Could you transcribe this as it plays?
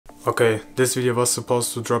Okay, this video was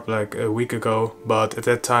supposed to drop like a week ago, but at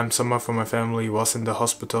that time someone from my family was in the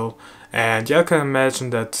hospital, and yeah, I can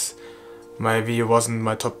imagine that my video wasn't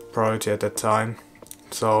my top priority at that time.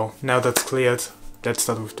 So now that's cleared, let's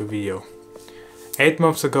start with the video. 8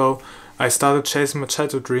 months ago I started chasing my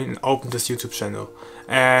childhood dream and opened this YouTube channel,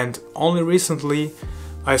 and only recently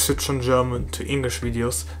I switched from German to English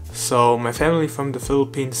videos so my family from the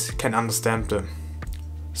Philippines can understand them.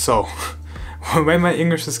 So when my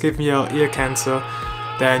English is giving you ear cancer,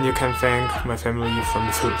 then you can thank my family from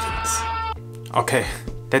the Philippines. Okay,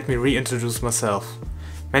 let me reintroduce myself.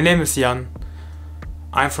 My name is Jan,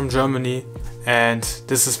 I'm from Germany, and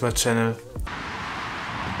this is my channel.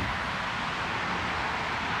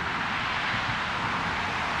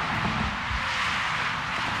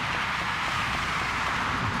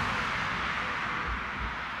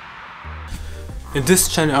 In this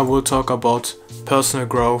channel I will talk about personal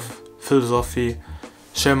growth, philosophy,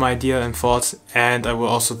 share my ideas and thoughts, and I will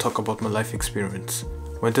also talk about my life experience.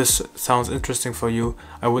 When this sounds interesting for you,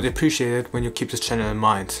 I would appreciate it when you keep this channel in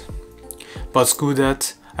mind. But screw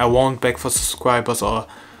that, I won't beg for subscribers or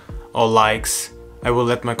likes, I will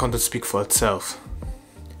let my content speak for itself.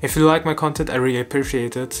 If you like my content, I really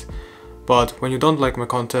appreciate it, but when you don't like my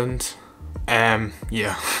content,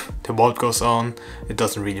 yeah, the world goes on, it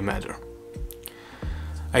doesn't really matter.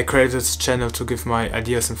 I created this channel to give my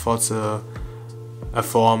ideas and thoughts a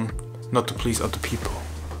form, not to please other people.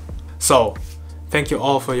 So, thank you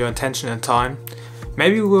all for your attention and time.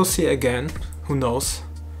 Maybe we will see again, who knows.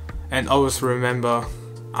 And always remember,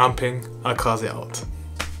 Amping Alkazi out.